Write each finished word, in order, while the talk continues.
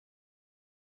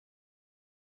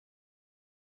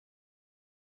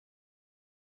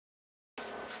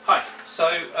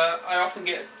I often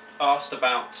get asked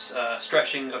about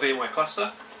stretching a VMware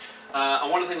cluster,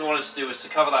 and one of the things I wanted to do was to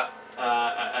cover that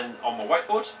and on my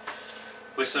whiteboard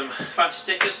with some fancy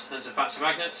stickers and some fancy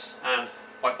magnets and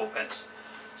whiteboard pens,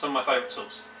 some of my favourite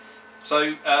tools.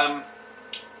 So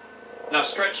now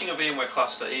stretching a VMware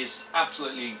cluster is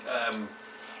absolutely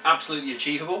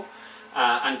achievable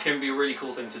and can be a really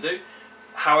cool thing to do.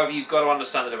 However, you've got to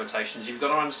understand the limitations. You've got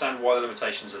to understand why the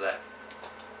limitations are there.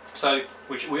 So,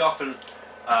 which we often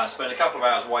spend a couple of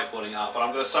hours whiteboarding up, but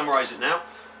I'm going to summarise it now.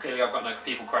 Clearly I've got no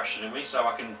people questioning me, so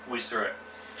I can whiz through it.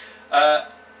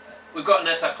 We've got a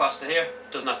NetApp cluster here.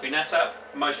 It doesn't have to be NetApp.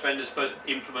 Most vendors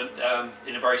implement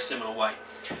in a very similar way.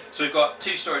 So we've got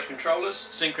two storage controllers,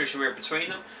 synchronously read between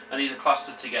them, and these are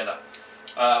clustered together.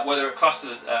 Whether it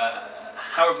clustered,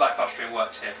 however that clustering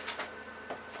works here.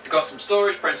 We've got some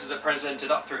storage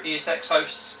presented up through ESX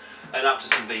hosts and up to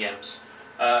some VMs.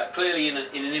 Clearly in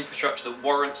an infrastructure that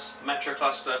warrants a metro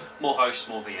cluster, more hosts,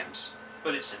 more VMs.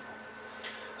 But it's simple.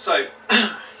 So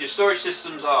your storage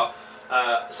systems are,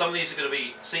 some of these are going to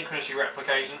be synchronously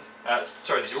replicating,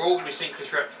 these are all going to be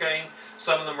synchronously replicating,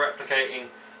 some of them replicating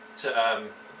to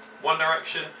one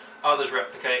direction, others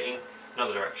replicating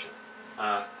another direction.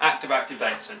 Active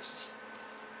data centers.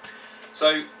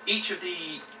 So each of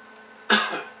the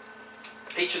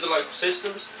local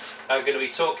systems are going to be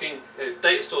talking,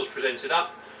 data stores presented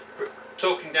up,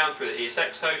 talking down through the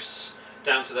ESX hosts,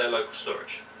 down to their local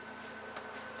storage.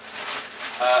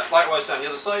 Likewise down the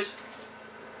other side,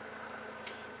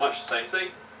 much the same thing,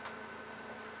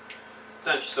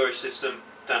 down to your storage system,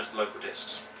 down to the local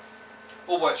disks.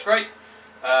 All works great.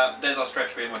 There's our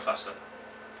stretch VMware cluster.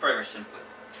 Very, very simply.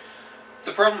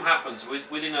 The problem happens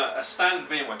within a standard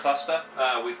VMware cluster.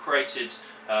 We've created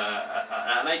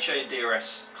an HA and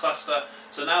DRS cluster,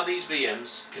 so now these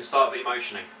VMs can start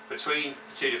vMotioning between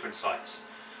the two different sites.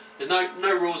 There's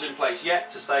no rules in place yet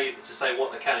to say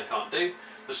what they can and can't do.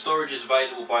 The storage is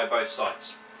available by both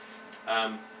sites.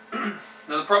 Now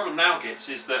the problem now gets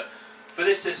is that for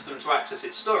this system to access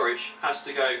its storage, has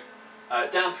to go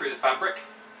down through the fabric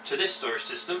to this storage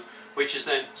system, which is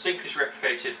then synchronously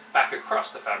replicated back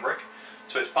across the fabric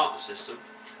to its partner system,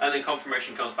 and then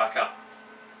confirmation comes back up.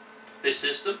 This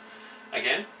system,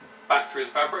 again, back through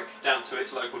the fabric, down to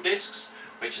its local disks,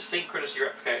 which is synchronously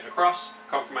replicated across,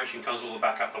 confirmation comes all the way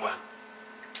back up the WAN.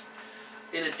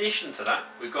 In addition to that,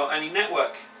 we've got any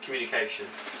network communication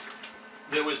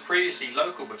that was previously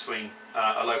local between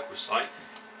a local site,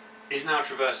 is now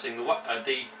traversing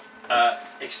the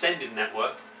extended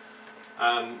network,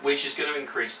 which is going to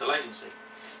increase the latency.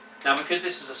 Now, because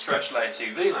this is a stretched layer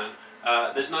 2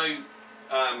 VLAN, there's no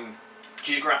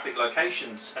geographic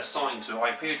locations assigned to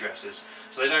IP addresses,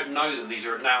 so they don't know that these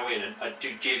are now in a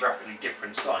geographically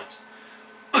different site.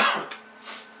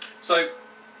 So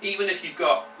even if you've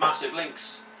got massive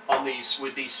links on these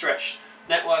with these stretched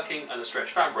networking and the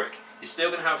stretched fabric, you're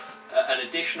still going to have an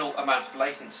additional amount of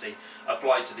latency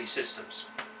applied to these systems.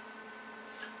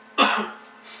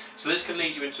 So this can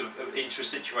lead you into a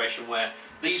situation where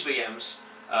these VMs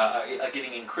are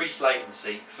getting increased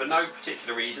latency for no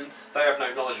particular reason. They have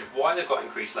no knowledge of why they've got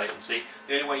increased latency.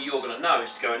 The only way you're going to know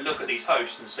is to go and look at these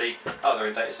hosts and see, oh, they're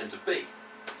in data center B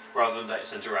rather than data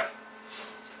center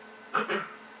A.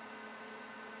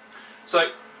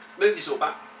 So move these all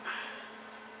back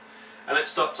and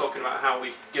let's start talking about how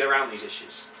we get around these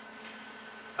issues.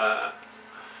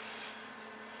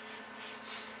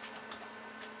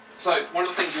 So one of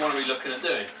the things you want to be looking at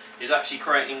doing is actually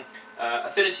creating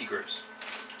affinity groups.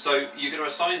 So you're going to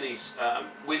assign these,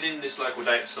 within this local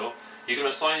data store, you're going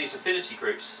to assign these affinity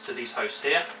groups to these hosts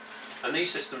here, and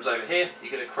these systems over here,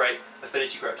 you're going to create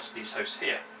affinity groups to these hosts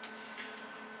here.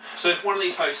 So if one of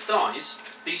these hosts dies,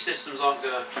 these systems aren't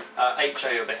going to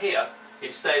HA over here,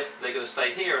 instead they're going to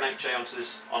stay here and HA onto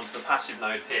the passive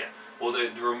node here, or the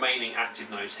remaining active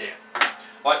nodes here.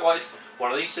 Likewise,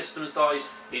 one of these systems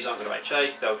dies, these aren't going to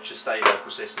HA, they'll just stay local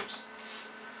systems.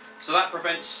 So that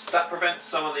prevents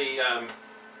some of the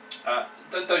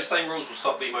those same rules will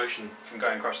stop vMotion from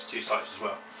going across the two sites as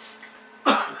well.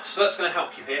 So that's going to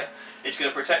help you here. It's going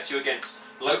to protect you against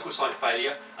local site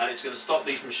failure, and it's going to stop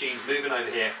these machines moving over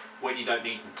here when you don't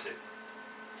need them to.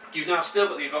 You've now still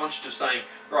got the advantage of saying,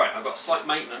 right, I've got site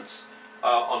maintenance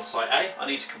on site A, I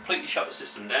need to completely shut the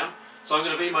system down, so I'm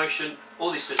going to vMotion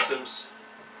all these systems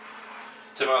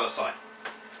to my other site.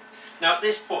 Now at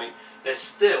this point, they're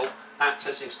still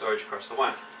accessing storage across the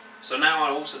WAN. So now I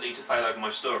also need to fail over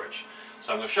my storage.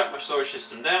 So I'm going to shut my storage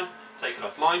system down, take it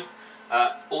offline.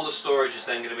 All the storage is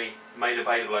then going to be made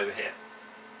available over here.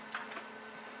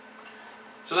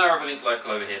 So now everything's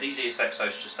local over here. These ESX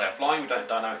hosts just stay offline. We don't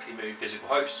dynamically move physical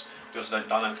hosts. We also don't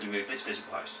dynamically move this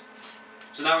physical host.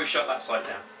 So now we've shut that site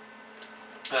down.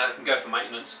 It can go for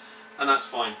maintenance, and that's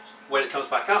fine. When it comes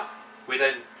back up, we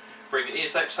then bring the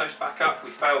ESX host back up,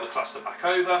 we fail the cluster back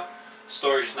over,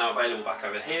 storage is now available back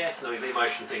over here, and then we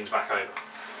vMotion things back over.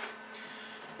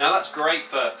 Now that's great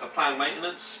for planned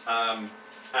maintenance,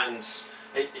 and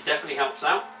it definitely helps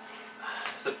out.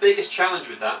 The biggest challenge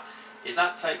with that is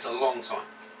that takes a long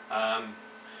time.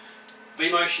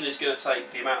 vMotion is going to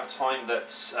take the amount of time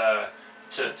that's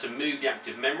to move the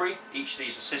active memory. Each of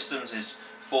these systems is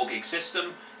 4 gig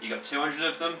system, you've got 200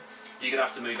 of them, you're going to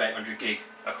have to move 800 gig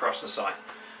across the site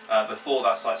before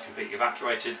that site's completely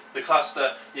evacuated. The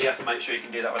cluster, you have to make sure you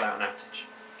can do that without an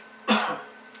outage.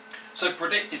 So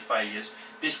predicted failures,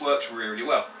 this works really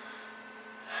well.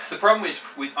 The problem is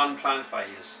with unplanned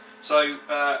failures. So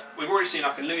we've already seen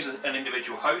I can lose an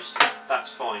individual host, that's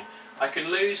fine. I can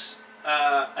lose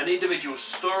an individual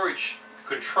storage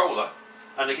controller,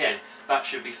 and again, that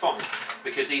should be fine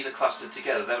because these are clustered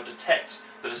together. They'll detect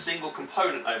that a single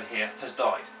component over here has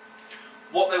died.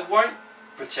 What they won't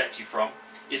protect you from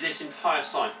is this entire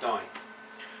site dying.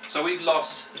 So we've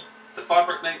lost the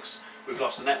fabric links, we've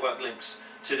lost the network links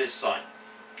to this site.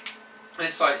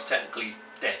 This site is technically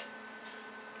dead.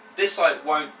 This site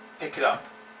won't pick it up.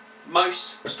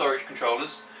 Most storage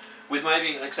controllers, with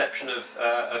maybe an exception of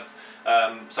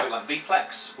something like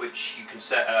vPlex, which you can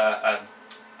set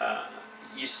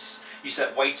you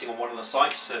set waiting on one of the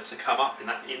sites to come up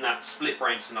in that split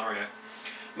brain scenario.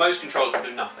 Most controllers will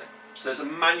do nothing. So there's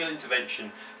a manual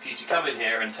intervention for you to come in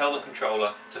here and tell the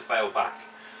controller to fail back.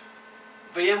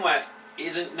 VMware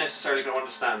isn't necessarily going to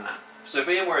understand that. So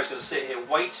VMware is going to sit here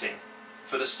waiting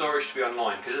for the storage to be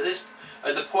online, because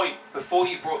at the point before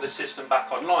you've brought this system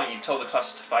back online, you've told the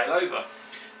cluster to fail over.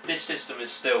 This system is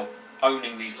still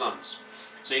owning these LUNs.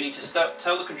 So you need to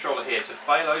tell the controller here to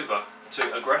fail over,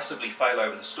 to aggressively fail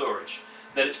over the storage.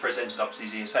 Then it's presented up to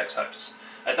these ESX hosts.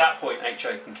 At that point,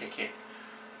 HA can kick in.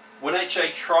 When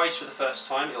HA tries for the first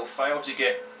time, it'll fail to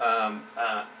get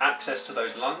access to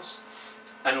those LUNs,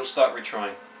 and it'll start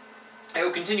retrying. It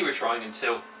will continue retrying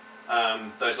until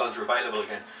those LUNs are available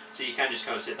again. So you can just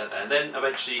kind of sit that there, and then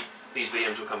eventually these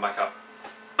VMs will come back up.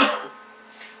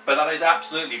 But that is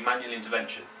absolutely manual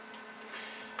intervention.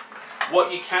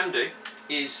 What you can do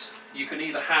is you can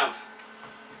either have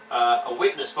a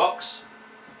witness box,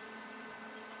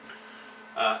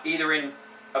 either in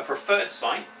a preferred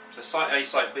site, so site A,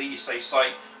 site B, you say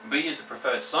site B is the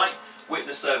preferred site,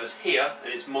 witness server's here,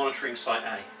 and it's monitoring site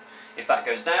A. If that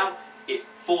goes down, it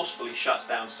forcefully shuts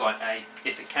down site A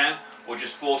if it can, or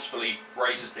just forcefully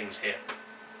raises things here.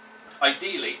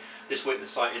 Ideally, this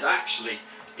witness site is actually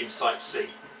in site C,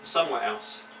 somewhere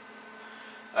else.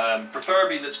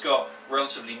 Preferably that's got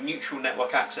relatively neutral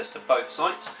network access to both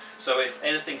sites, so if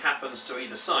anything happens to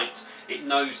either site, it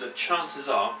knows that chances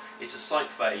are it's a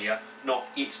site failure, not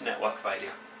its network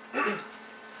failure.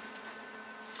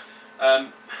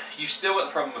 You've still got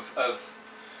the problem of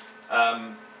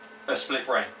a split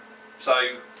brain.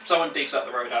 So someone digs up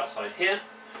the road outside here,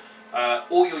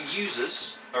 all your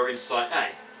users are in site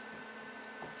A.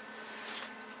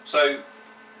 So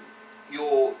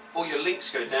all your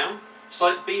links go down,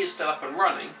 site B is still up and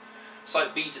running,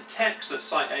 site B detects that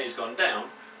site A has gone down,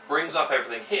 brings up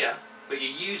everything here, but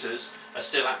your users are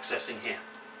still accessing here.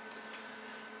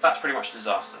 That's pretty much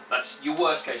disaster. That's your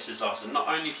worst case disaster. Not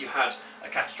only if you had a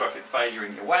catastrophic failure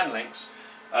in your WAN links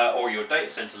or your data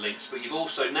center links, but you've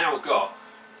also now got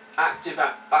active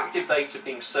data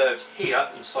being served here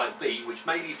in site B, which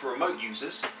may be for remote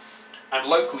users, and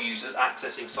local users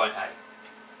accessing site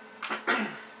A.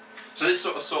 So this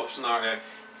sort of scenario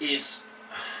is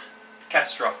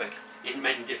catastrophic in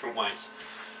many different ways.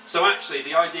 So actually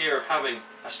the idea of having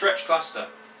a stretch cluster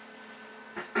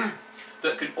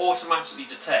that can automatically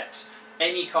detect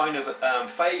any kind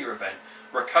of failure event,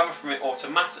 recover from it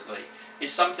automatically,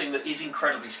 is something that is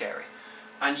incredibly scary,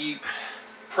 and you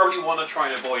probably want to try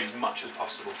and avoid as much as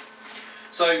possible.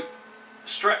 So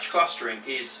stretch clustering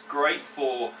is great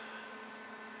for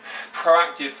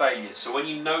proactive failures. So when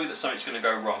you know that something's going to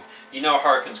go wrong, you know a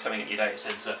hurricane's coming at your data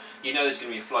center, you know there's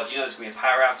going to be a flood, you know there's going to be a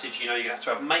power outage, you know you're going to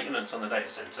have maintenance on the data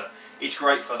center. It's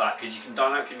great for that because you can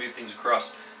dynamically move things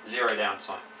across, zero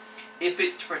downtime. If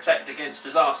it's to protect against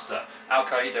disaster,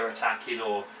 Al-Qaeda attacking,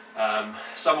 or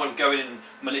someone going and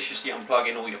maliciously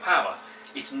unplugging all your power,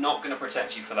 it's not going to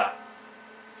protect you for that.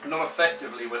 Not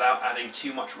effectively without adding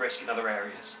too much risk in other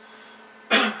areas.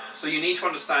 So you need to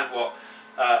understand what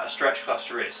a stretch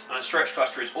cluster is. And a stretch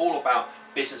cluster is all about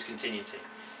business continuity.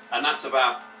 And that's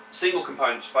about single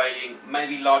components failing,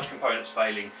 maybe large components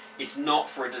failing. It's not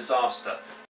for a disaster.